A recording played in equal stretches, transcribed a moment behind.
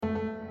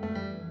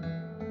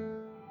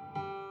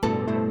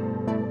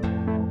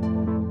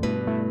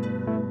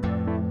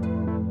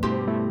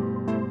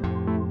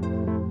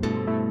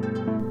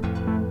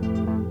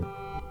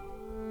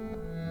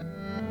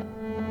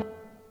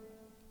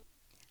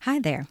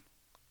there.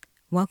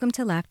 Welcome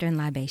to Laughter and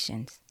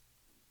Libations.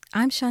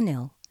 I'm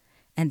Chanel,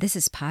 and this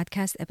is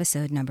podcast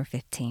episode number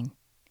 15.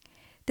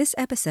 This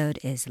episode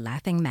is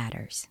Laughing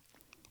Matters.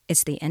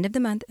 It's the end of the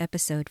month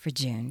episode for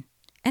June,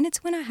 and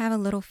it's when I have a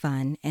little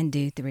fun and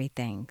do 3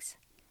 things.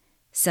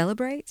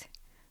 Celebrate,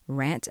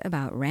 rant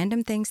about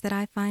random things that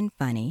I find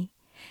funny,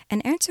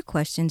 and answer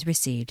questions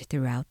received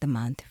throughout the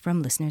month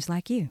from listeners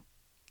like you.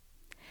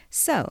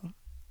 So,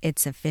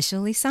 it's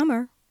officially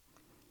summer.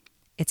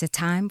 It's a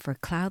time for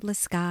cloudless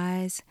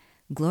skies,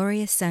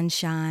 glorious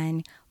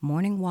sunshine,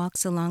 morning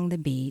walks along the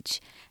beach,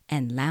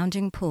 and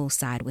lounging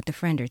poolside with a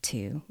friend or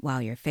two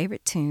while your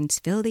favorite tunes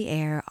fill the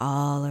air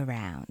all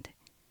around.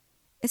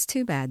 It's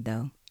too bad,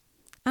 though.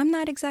 I'm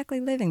not exactly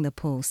living the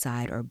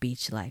poolside or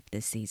beach life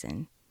this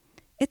season.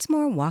 It's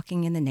more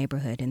walking in the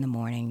neighborhood in the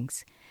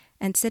mornings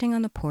and sitting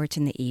on the porch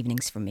in the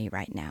evenings for me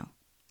right now.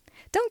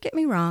 Don't get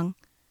me wrong.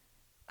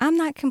 I'm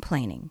not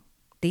complaining.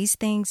 These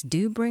things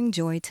do bring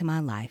joy to my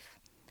life.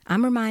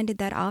 I'm reminded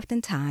that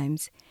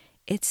oftentimes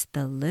it's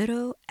the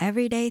little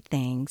everyday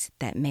things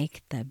that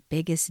make the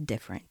biggest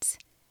difference.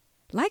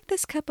 Like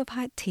this cup of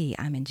hot tea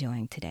I'm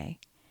enjoying today.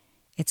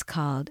 It's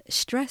called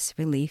Stress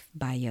Relief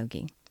by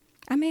Yogi.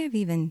 I may have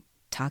even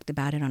talked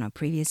about it on a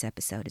previous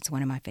episode. It's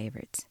one of my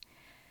favorites.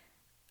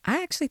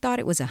 I actually thought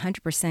it was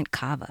 100%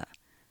 kava,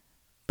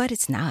 but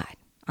it's not.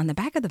 On the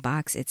back of the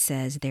box, it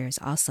says there's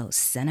also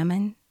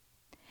cinnamon,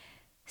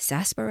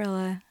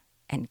 sarsaparilla,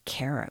 and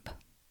carob.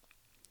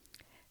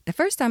 The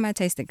first time I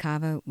tasted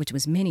kava, which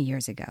was many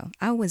years ago,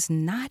 I was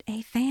not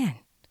a fan,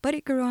 but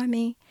it grew on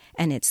me,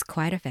 and it's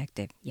quite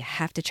effective. You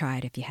have to try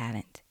it if you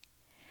haven't.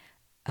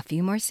 A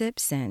few more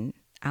sips, and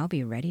I'll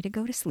be ready to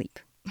go to sleep.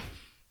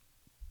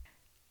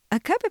 A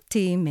cup of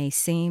tea may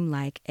seem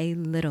like a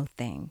little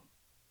thing,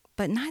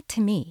 but not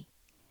to me.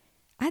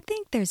 I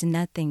think there's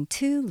nothing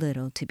too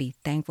little to be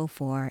thankful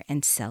for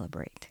and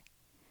celebrate.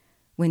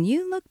 When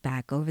you look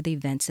back over the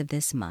events of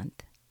this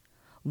month,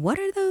 what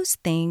are those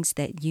things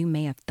that you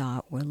may have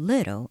thought were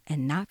little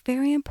and not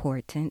very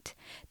important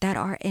that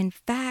are in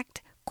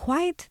fact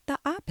quite the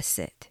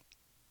opposite?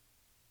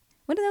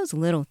 What are those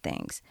little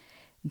things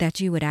that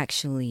you would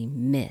actually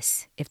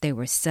miss if they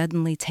were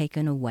suddenly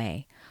taken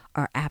away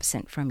or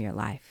absent from your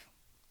life?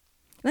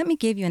 Let me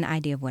give you an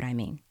idea of what I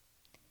mean.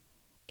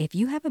 If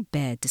you have a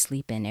bed to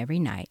sleep in every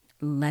night,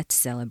 let's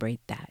celebrate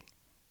that.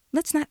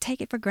 Let's not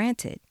take it for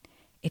granted.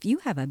 If you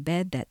have a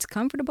bed that's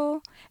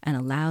comfortable and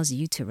allows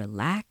you to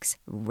relax,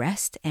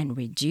 rest, and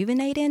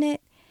rejuvenate in it,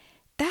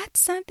 that's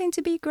something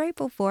to be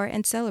grateful for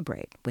and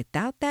celebrate.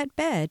 Without that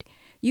bed,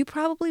 you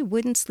probably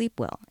wouldn't sleep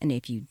well. And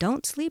if you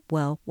don't sleep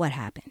well, what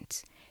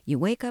happens? You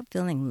wake up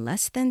feeling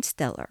less than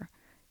stellar.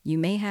 You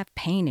may have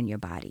pain in your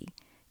body.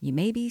 You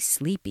may be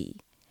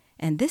sleepy.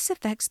 And this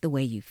affects the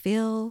way you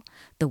feel,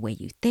 the way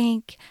you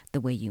think,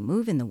 the way you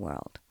move in the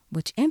world,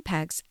 which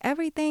impacts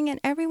everything and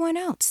everyone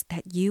else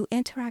that you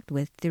interact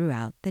with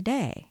throughout the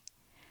day.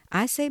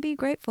 I say be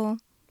grateful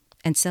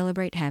and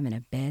celebrate having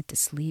a bed to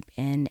sleep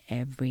in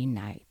every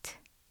night.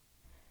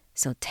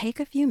 So take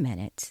a few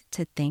minutes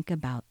to think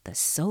about the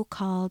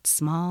so-called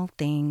small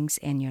things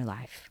in your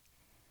life.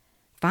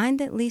 Find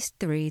at least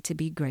 3 to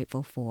be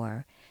grateful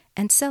for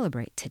and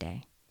celebrate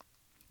today.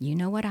 You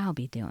know what I'll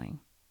be doing.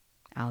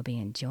 I'll be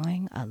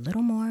enjoying a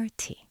little more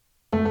tea.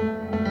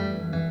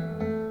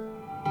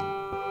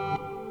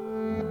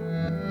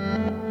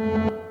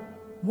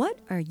 What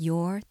are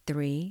your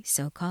 3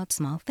 so-called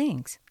small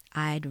things?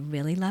 I'd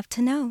really love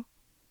to know.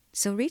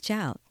 So reach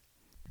out.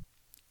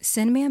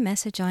 Send me a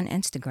message on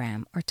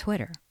Instagram or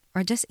Twitter,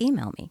 or just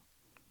email me.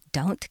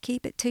 Don't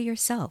keep it to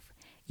yourself.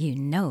 You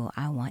know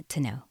I want to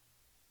know.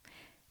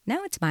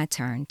 Now it's my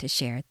turn to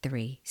share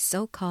 3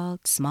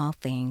 so-called small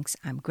things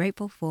I'm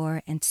grateful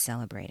for and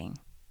celebrating.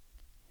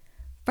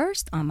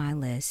 First on my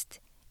list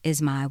is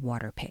my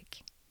water pick.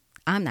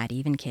 I'm not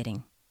even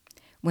kidding.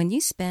 When you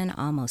spend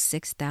almost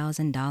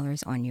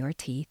 $6,000 on your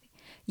teeth,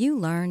 you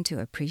learn to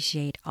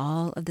appreciate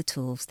all of the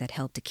tools that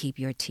help to keep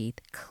your teeth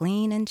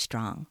clean and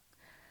strong.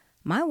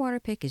 My water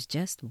pick is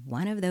just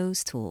one of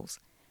those tools.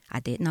 I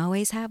didn't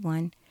always have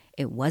one.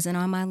 It wasn't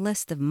on my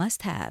list of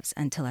must-haves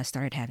until I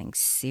started having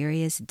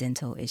serious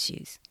dental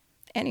issues.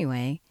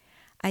 Anyway,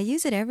 I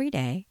use it every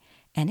day,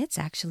 and it's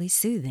actually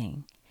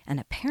soothing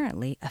and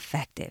apparently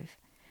effective.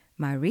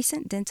 My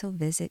recent dental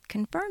visit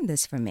confirmed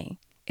this for me.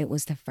 It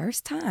was the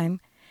first time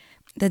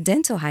the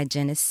dental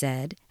hygienist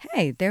said,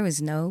 hey, there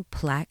was no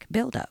plaque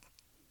buildup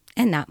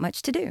and not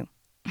much to do.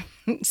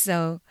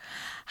 So,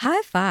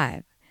 high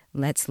five.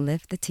 Let's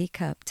lift the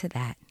teacup to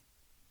that.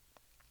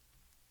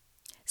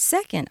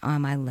 Second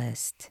on my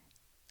list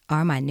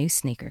are my new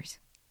sneakers.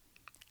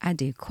 I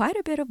do quite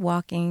a bit of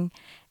walking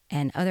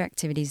and other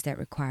activities that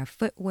require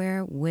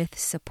footwear with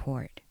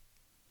support.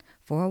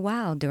 For a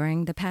while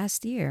during the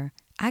past year,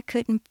 I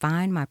couldn't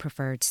find my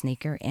preferred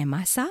sneaker in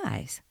my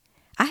size.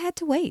 I had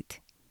to wait.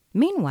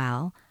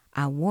 Meanwhile,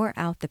 I wore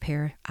out the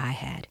pair I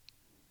had.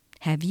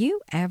 Have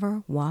you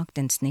ever walked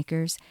in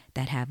sneakers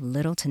that have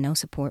little to no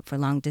support for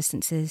long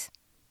distances?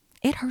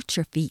 It hurts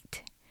your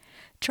feet.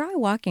 Try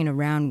walking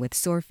around with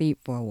sore feet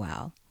for a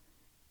while.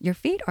 Your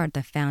feet are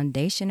the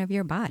foundation of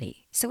your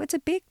body, so it's a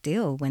big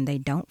deal when they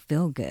don't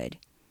feel good.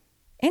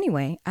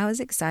 Anyway, I was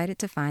excited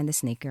to find the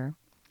sneaker,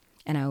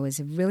 and I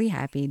was really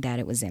happy that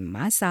it was in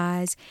my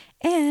size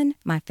and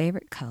my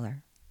favorite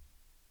color.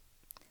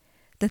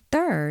 The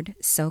third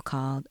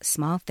so-called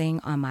small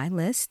thing on my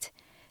list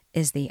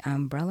is the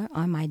umbrella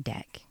on my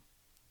deck.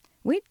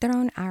 We'd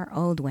thrown our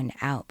old one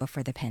out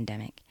before the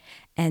pandemic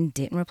and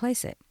didn't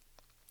replace it.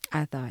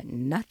 I thought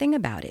nothing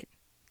about it.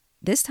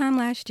 This time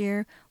last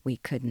year, we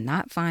could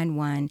not find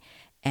one,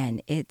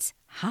 and it's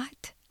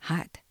hot,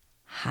 hot,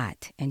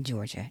 hot in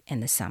Georgia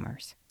in the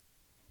summers.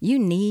 You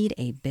need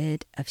a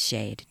bit of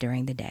shade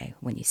during the day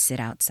when you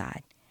sit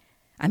outside.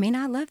 I mean,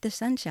 I love the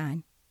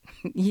sunshine.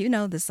 You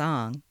know the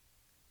song.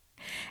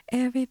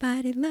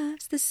 Everybody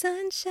loves the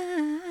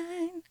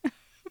sunshine.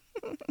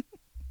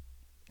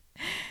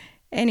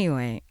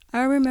 Anyway,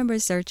 I remember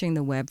searching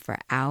the web for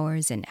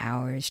hours and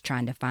hours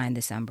trying to find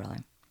this umbrella.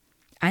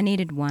 I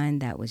needed one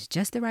that was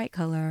just the right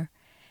color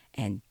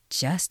and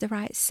just the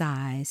right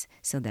size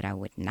so that I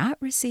would not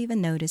receive a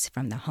notice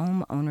from the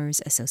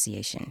Homeowners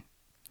Association.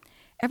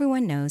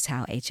 Everyone knows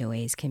how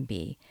HOAs can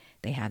be.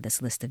 They have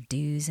this list of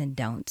do's and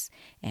don'ts,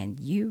 and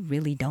you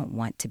really don't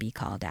want to be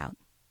called out.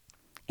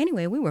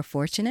 Anyway, we were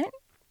fortunate,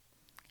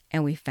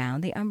 and we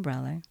found the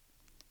umbrella,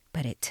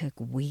 but it took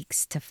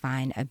weeks to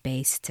find a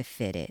base to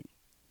fit it.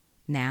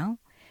 Now,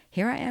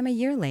 here I am a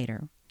year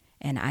later,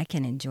 and I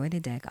can enjoy the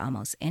deck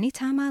almost any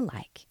time I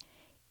like,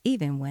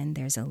 even when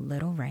there's a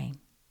little rain.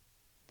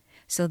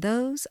 So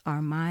those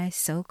are my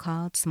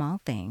so-called small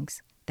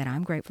things that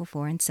I'm grateful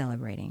for and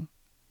celebrating.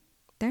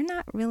 They're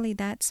not really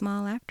that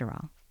small after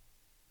all.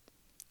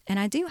 And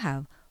I do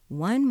have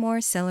one more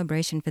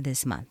celebration for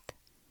this month.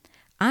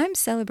 I'm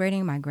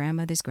celebrating my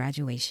grandmother's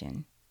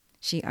graduation.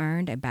 She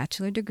earned a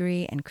bachelor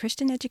degree in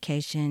Christian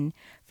education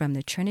from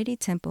the Trinity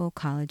Temple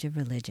College of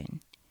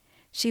Religion.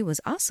 She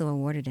was also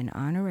awarded an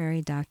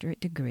honorary doctorate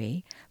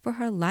degree for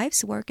her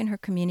life's work in her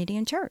community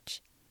and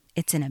church.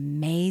 It's an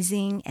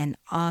amazing and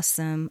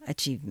awesome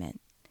achievement.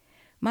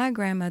 My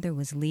grandmother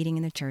was leading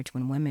in the church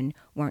when women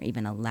weren't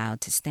even allowed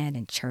to stand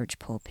in church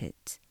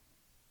pulpits.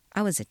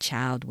 I was a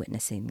child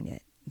witnessing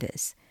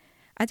this.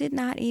 I did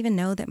not even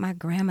know that my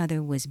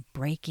grandmother was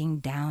breaking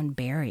down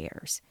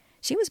barriers.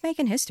 She was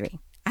making history.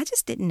 I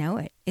just didn't know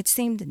it. It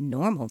seemed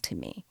normal to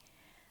me.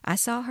 I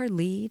saw her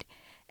lead,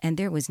 and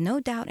there was no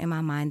doubt in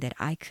my mind that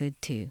I could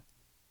too.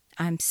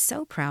 I'm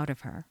so proud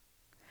of her.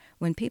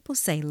 When people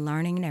say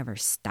learning never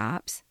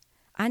stops,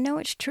 I know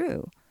it's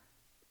true.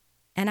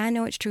 And I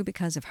know it's true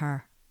because of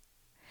her.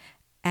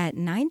 At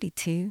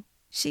 92,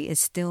 she is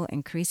still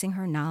increasing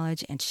her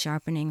knowledge and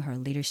sharpening her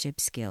leadership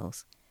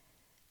skills.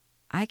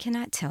 I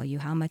cannot tell you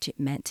how much it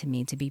meant to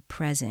me to be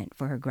present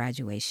for her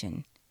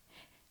graduation.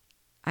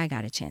 I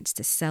got a chance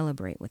to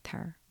celebrate with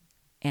her,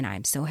 and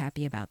I'm so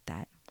happy about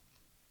that.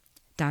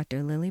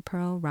 Dr. Lily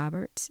Pearl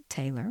Roberts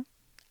Taylor,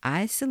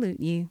 I salute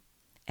you,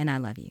 and I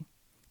love you.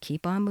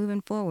 Keep on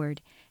moving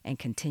forward and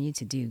continue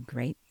to do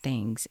great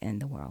things in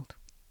the world.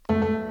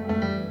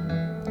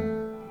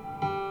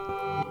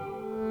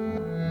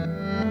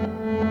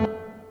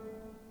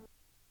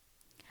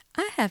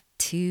 I have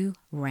 2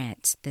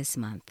 rants this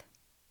month.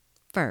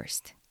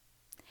 First,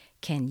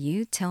 can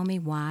you tell me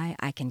why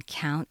I can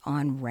count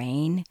on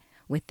rain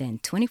within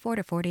 24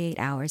 to 48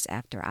 hours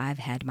after I've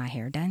had my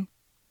hair done?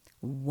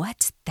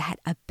 What's that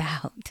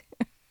about?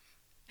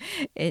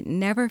 It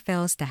never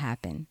fails to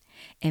happen.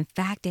 In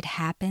fact, it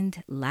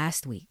happened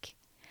last week.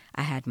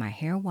 I had my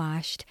hair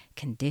washed,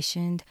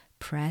 conditioned,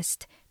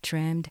 pressed,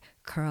 trimmed,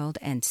 curled,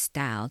 and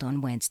styled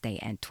on Wednesday,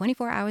 and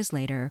 24 hours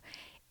later,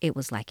 it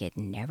was like it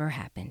never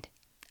happened.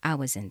 I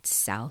was in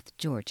South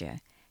Georgia.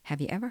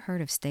 Have you ever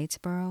heard of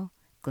Statesboro,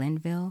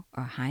 Glenville,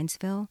 or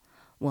Hinesville?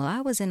 Well,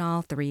 I was in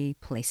all 3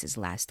 places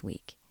last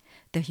week.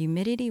 The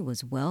humidity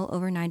was well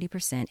over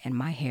 90%, and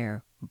my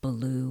hair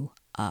blew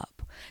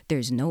up.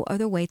 There's no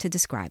other way to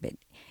describe it.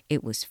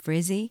 It was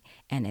frizzy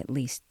and at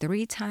least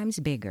 3 times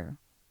bigger,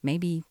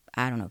 maybe,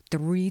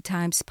 3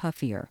 times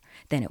puffier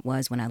than it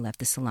was when I left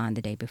the salon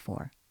the day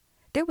before.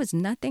 There was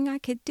nothing I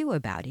could do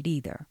about it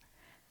either.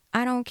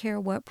 I don't care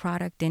what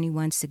product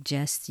anyone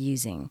suggests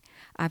using.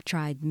 I've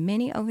tried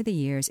many over the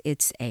years.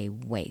 It's a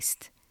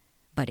waste.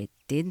 But it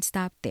didn't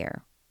stop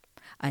there.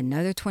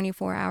 Another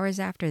 24 hours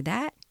after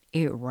that,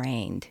 it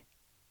rained.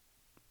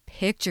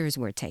 Pictures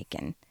were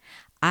taken.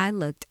 I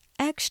looked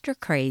extra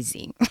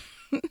crazy.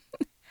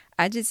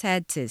 I just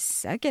had to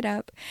suck it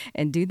up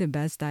and do the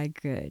best I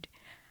could.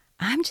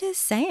 I'm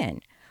just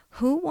saying,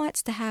 who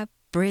wants to have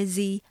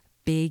frizzy,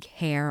 big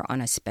hair on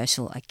a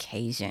special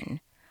occasion?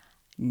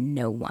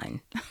 No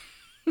one.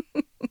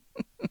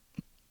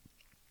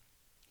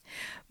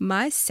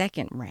 My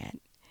second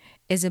rant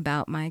is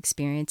about my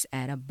experience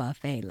at a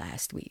buffet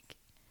last week.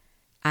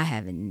 I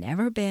have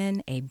never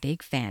been a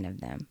big fan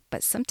of them,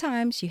 but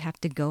sometimes you have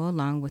to go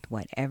along with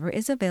whatever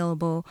is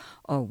available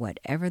or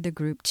whatever the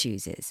group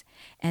chooses.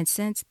 And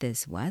since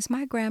this was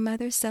my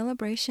grandmother's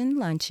celebration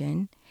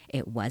luncheon,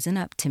 it wasn't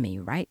up to me,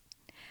 right?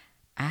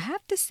 I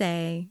have to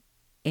say,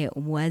 it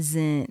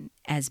wasn't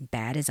as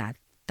bad as I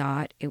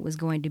thought it was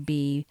going to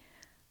be,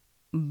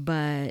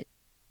 but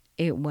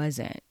it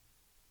wasn't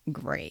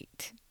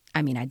great.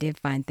 I mean, I did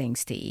find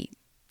things to eat,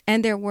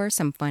 and there were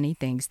some funny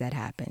things that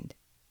happened.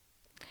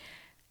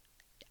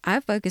 I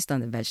focused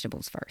on the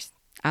vegetables first.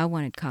 I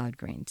wanted collard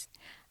greens.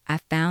 I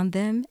found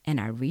them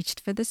and I reached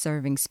for the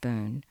serving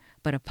spoon,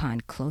 but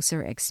upon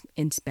closer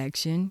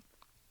inspection,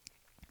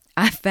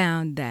 I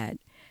found that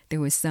there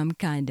was some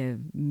kind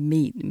of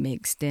meat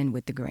mixed in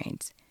with the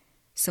greens.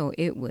 So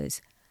it was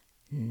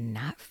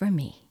not for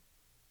me.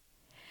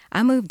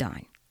 I moved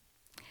on.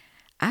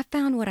 I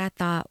found what I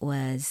thought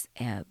was,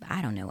 a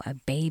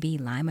baby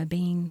lima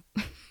bean,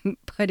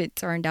 but it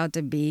turned out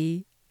to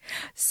be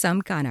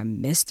some kind of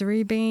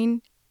mystery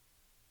bean.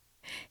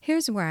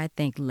 Here's where I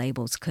think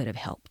labels could have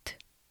helped.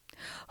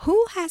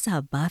 Who has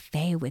a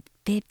buffet with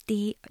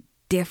 50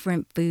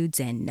 different foods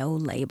and no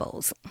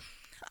labels?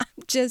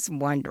 I'm just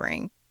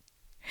wondering.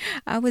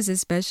 I was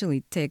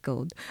especially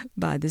tickled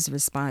by this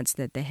response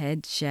that the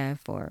head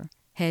chef or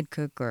head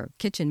cook or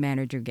kitchen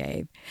manager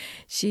gave.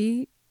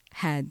 She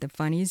had the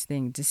funniest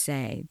thing to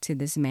say to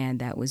this man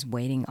that was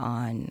waiting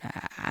on,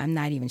 I'm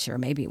not even sure,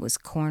 maybe it was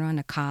corn on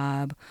the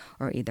cob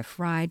or either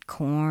fried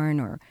corn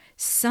or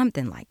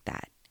something like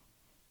that.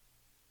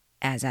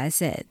 As I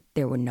said,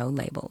 there were no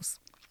labels.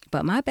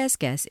 But my best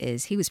guess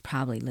is he was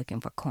probably looking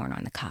for corn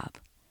on the cob.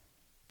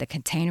 The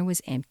container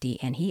was empty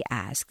and he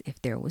asked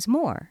if there was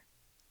more.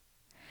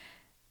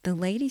 The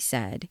lady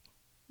said,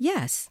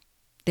 yes,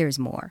 there's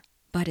more,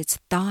 but it's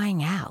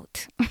thawing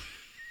out.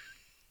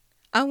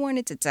 I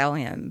wanted to tell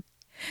him,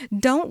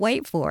 don't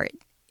wait for it.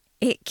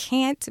 It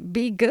can't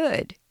be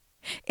good.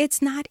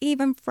 It's not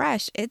even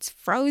fresh. It's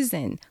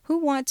frozen. Who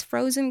wants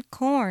frozen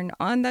corn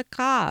on the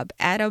cob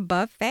at a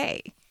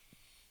buffet?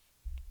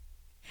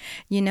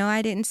 You know,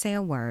 I didn't say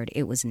a word.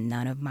 It was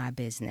none of my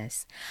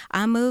business.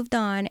 I moved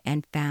on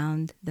and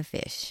found the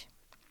fish.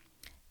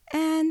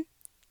 And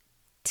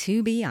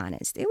to be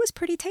honest, it was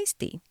pretty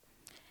tasty.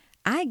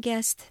 I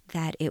guessed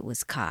that it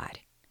was cod.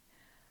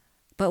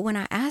 But when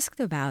I asked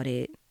about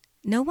it,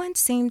 no one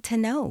seemed to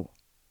know.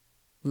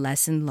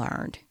 Lesson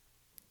learned.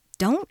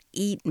 Don't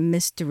eat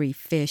mystery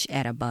fish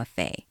at a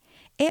buffet.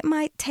 It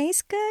might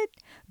taste good,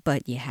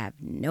 but you have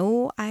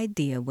no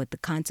idea what the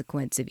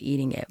consequence of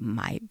eating it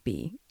might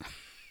be.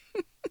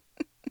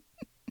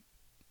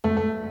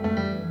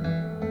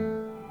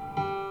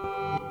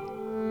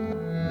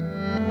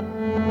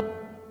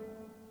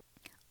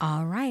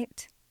 All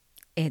right,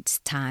 it's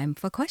time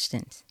for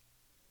questions.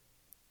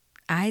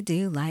 I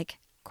do like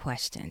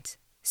questions,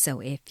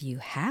 so if you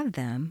have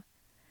them,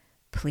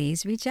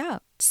 please reach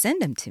out, send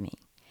them to me.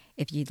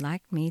 If you'd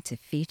like me to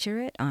feature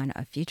it on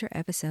a future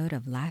episode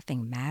of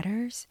Laughing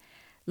Matters,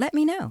 let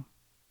me know.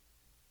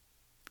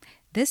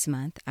 This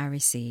month, I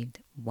received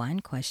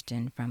one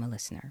question from a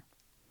listener.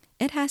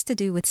 It has to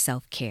do with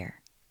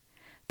self-care.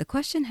 The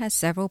question has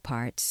several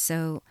parts,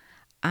 so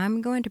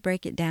I'm going to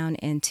break it down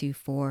into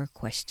 4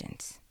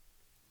 questions.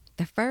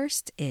 The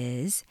first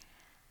is,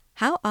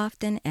 how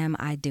often am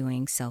I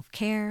doing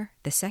self-care?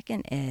 The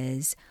second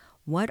is,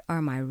 what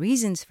are my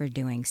reasons for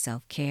doing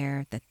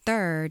self-care? The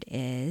third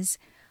is,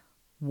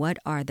 what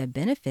are the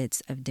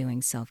benefits of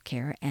doing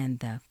self-care? And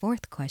the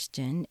fourth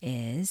question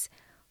is,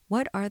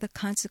 what are the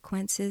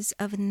consequences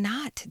of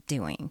not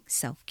doing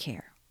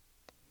self-care?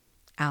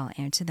 I'll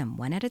answer them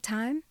one at a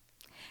time,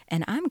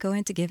 and I'm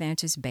going to give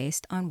answers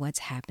based on what's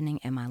happening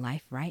in my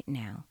life right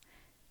now.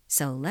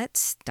 So let's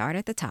start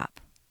at the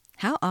top.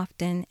 How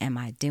often am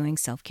I doing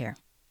self-care?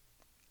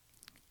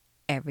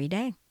 Every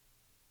day.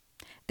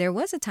 There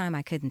was a time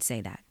I couldn't say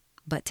that,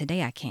 but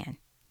today I can.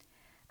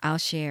 I'll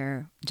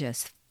share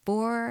just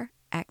 4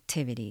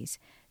 activities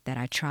that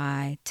I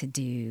try to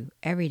do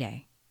every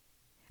day.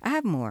 I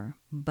have more,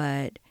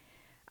 but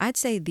I'd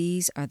say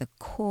these are the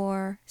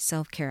core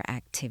self-care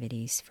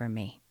activities for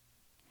me.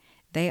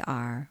 They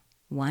are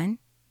 1,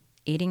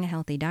 eating a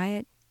healthy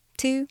diet,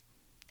 2,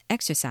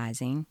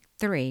 exercising,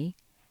 3,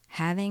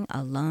 having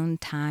alone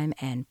time,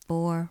 and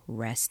 4,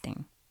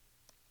 resting.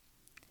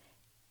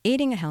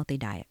 Eating a healthy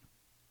diet.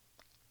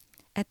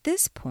 At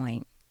this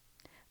point,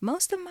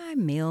 most of my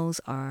meals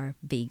are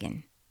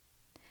vegan.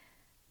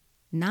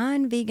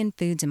 Non-vegan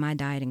foods in my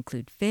diet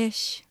include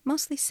fish,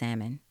 mostly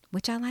salmon,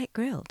 which I like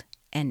grilled,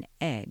 and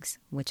eggs,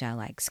 which I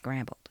like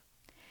scrambled.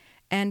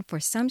 And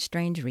for some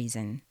strange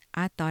reason,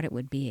 I thought it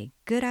would be a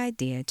good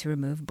idea to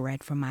remove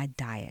bread from my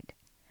diet.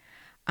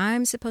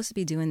 I'm supposed to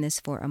be doing this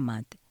for a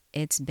month.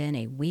 It's been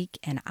a week,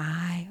 and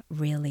I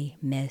really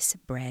miss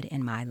bread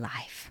in my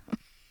life.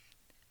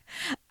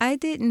 I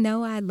didn't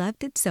know I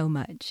loved it so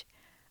much.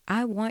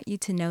 I want you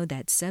to know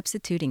that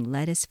substituting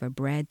lettuce for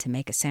bread to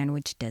make a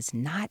sandwich does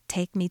not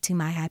take me to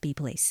my happy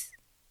place.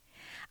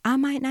 I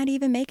might not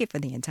even make it for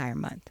the entire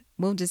month.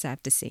 We'll just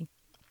have to see.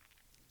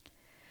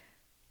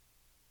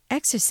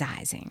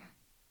 Exercising.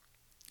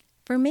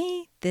 For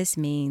me, this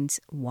means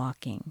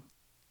walking.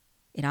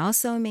 It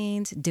also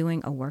means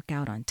doing a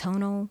workout on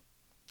tonal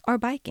or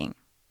biking.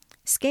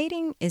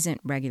 Skating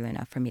isn't regular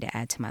enough for me to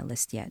add to my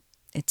list yet.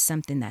 It's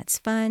something that's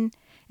fun,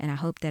 and I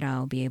hope that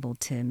I'll be able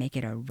to make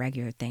it a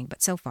regular thing.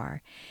 But so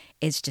far,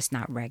 it's just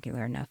not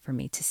regular enough for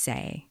me to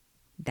say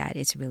that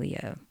it's really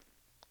a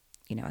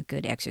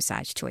good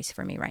exercise choice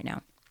for me right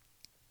now.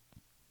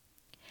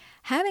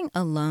 Having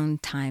alone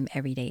time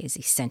every day is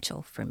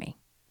essential for me.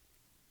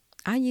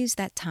 I use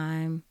that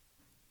time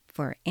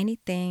for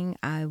anything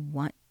I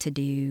want to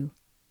do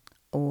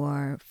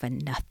or for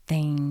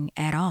nothing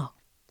at all.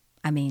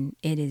 I mean,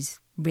 it is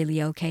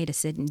really okay to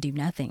sit and do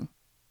nothing.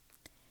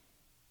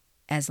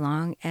 As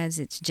long as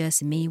it's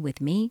just me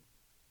with me,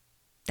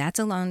 that's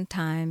alone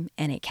time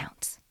and it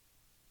counts.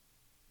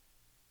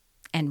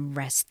 And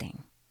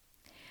resting.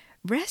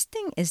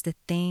 Resting is the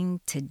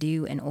thing to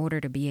do in order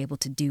to be able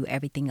to do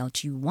everything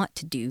else you want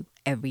to do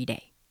every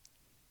day.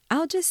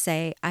 I'll just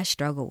say I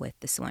struggle with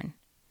this one,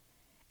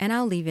 and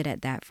I'll leave it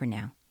at that for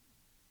now.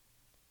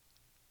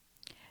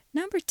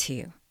 Number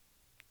 2,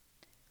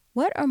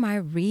 what are my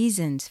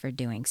reasons for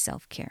doing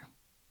self-care?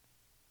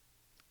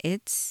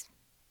 It's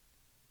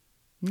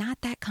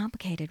not that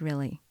complicated,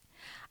 really.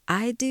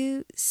 I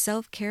do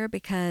self-care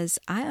because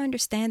I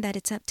understand that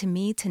it's up to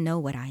me to know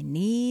what I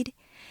need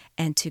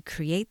and to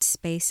create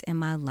space in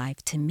my life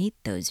to meet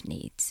those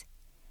needs.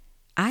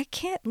 I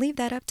can't leave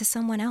that up to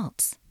someone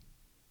else.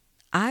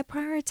 I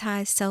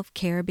prioritize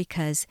self-care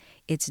because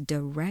it's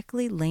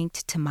directly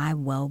linked to my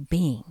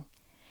well-being.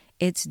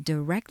 It's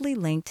directly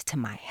linked to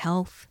my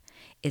health.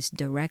 It's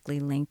directly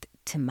linked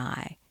to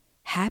my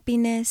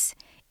happiness.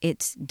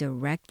 It's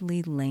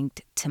directly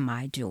linked to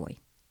my joy.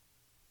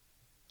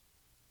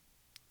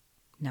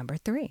 Number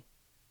 3,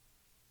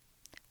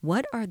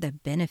 what are the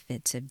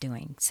benefits of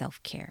doing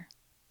self-care?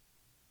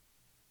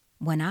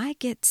 When I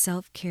get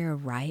self-care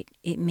right,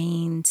 it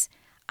means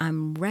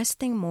I'm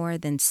resting more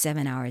than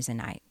 7 hours a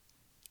night,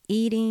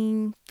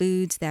 eating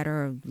foods that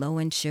are low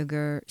in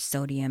sugar,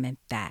 sodium, and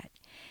fat,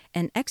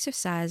 and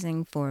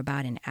exercising for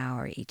about an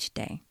hour each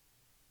day.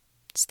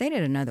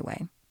 Stated another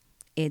way,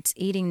 it's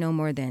eating no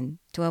more than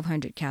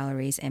 1,200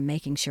 calories and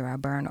making sure I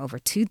burn over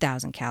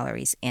 2,000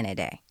 calories in a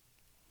day.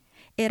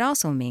 It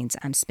also means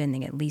I'm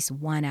spending at least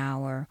 1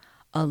 hour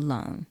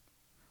alone,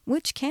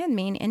 which can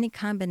mean any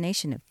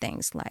combination of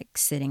things like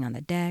sitting on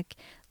the deck,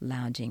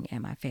 lounging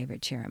in my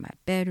favorite chair in my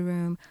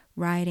bedroom,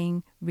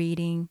 writing,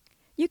 reading.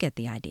 You get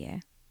the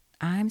idea.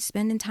 I'm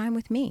spending time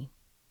with me.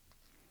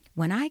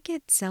 When I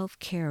get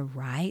self-care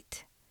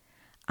right,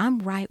 I'm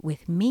right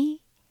with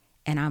me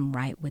and I'm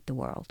right with the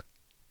world.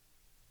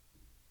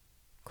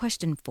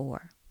 Question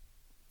 4.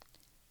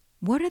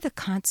 What are the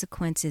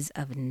consequences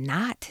of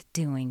not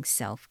doing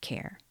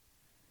self-care?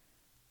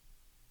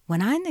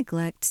 When I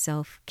neglect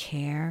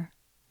self-care,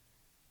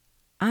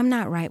 I'm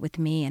not right with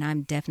me and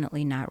I'm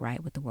definitely not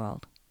right with the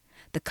world.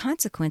 The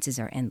consequences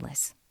are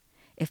endless.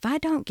 If I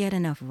don't get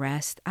enough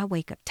rest, I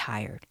wake up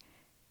tired.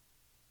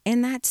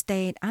 In that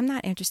state, I'm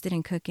not interested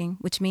in cooking,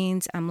 which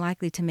means I'm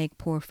likely to make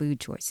poor food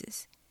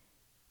choices.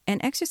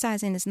 And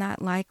exercising is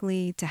not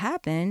likely to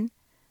happen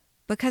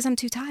because I'm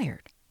too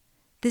tired.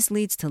 This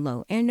leads to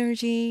low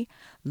energy,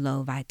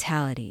 low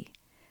vitality.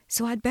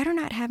 So I'd better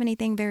not have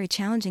anything very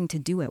challenging to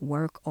do at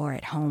work or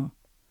at home.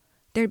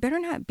 There'd better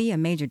not be a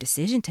major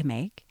decision to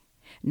make.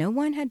 No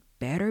one had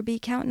better be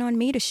counting on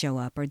me to show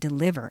up or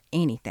deliver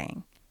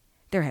anything.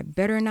 There had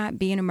better not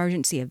be an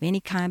emergency of any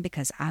kind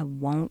because I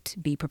won't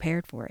be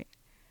prepared for it.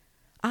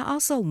 I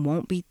also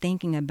won't be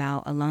thinking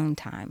about alone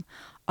time.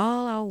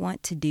 All I'll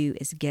want to do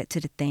is get to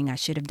the thing I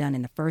should have done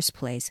in the first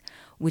place,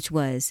 which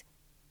was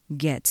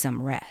get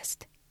some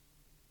rest.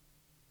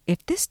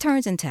 If this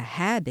turns into a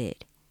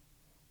habit,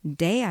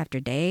 day after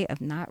day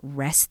of not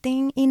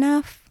resting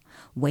enough,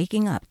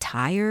 waking up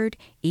tired,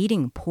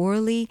 eating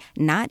poorly,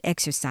 not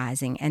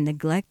exercising, and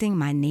neglecting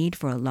my need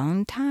for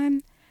alone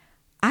time,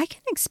 I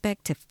can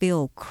expect to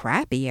feel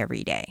crappy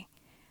every day.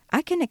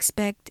 I can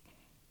expect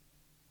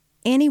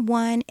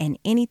anyone and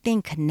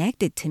anything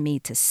connected to me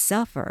to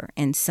suffer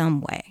in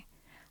some way.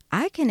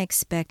 I can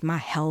expect my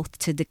health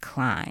to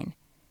decline.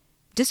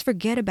 Just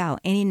forget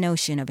about any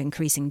notion of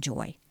increasing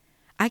joy.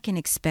 I can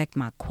expect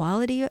my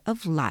quality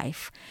of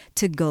life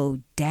to go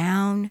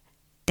down,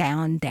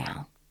 down,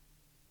 down.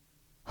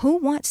 Who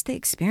wants to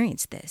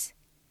experience this?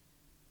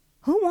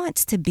 Who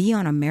wants to be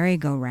on a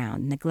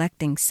merry-go-round,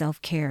 neglecting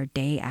self-care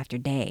day after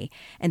day,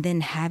 and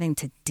then having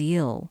to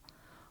deal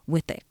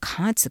with the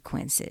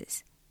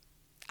consequences?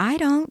 I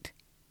don't,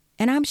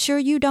 and I'm sure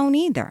you don't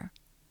either.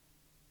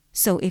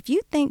 So if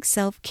you think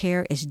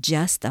self-care is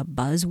just a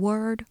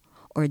buzzword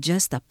or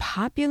just a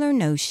popular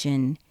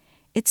notion,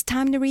 it's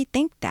time to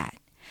rethink that.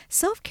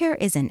 Self-care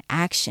is an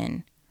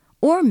action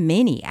or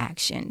many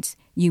actions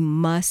you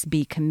must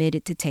be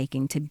committed to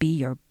taking to be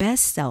your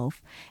best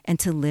self and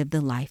to live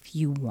the life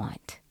you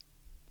want.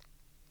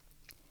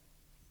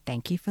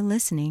 Thank you for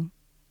listening.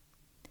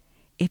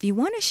 If you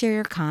want to share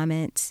your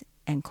comments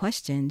and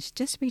questions,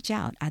 just reach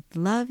out. I'd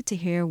love to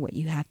hear what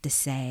you have to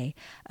say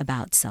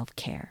about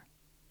self-care.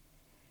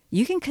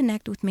 You can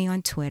connect with me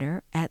on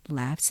Twitter at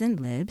Laughs and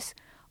Libs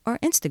or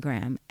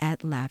Instagram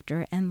at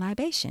Laughter and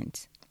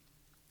Libations.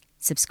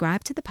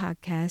 Subscribe to the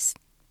podcast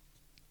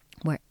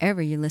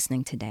wherever you're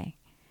listening today.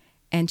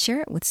 and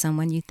share it with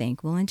someone you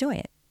think will enjoy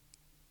it.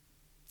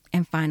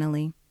 And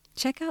finally,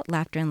 check out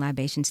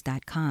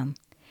laughterandlibations.com.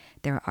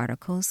 There are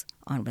articles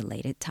on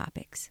related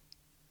topics.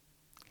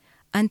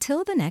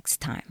 Until the next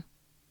time,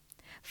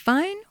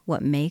 find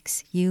what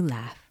makes you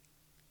laugh,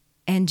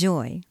 and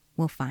joy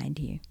will find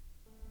you.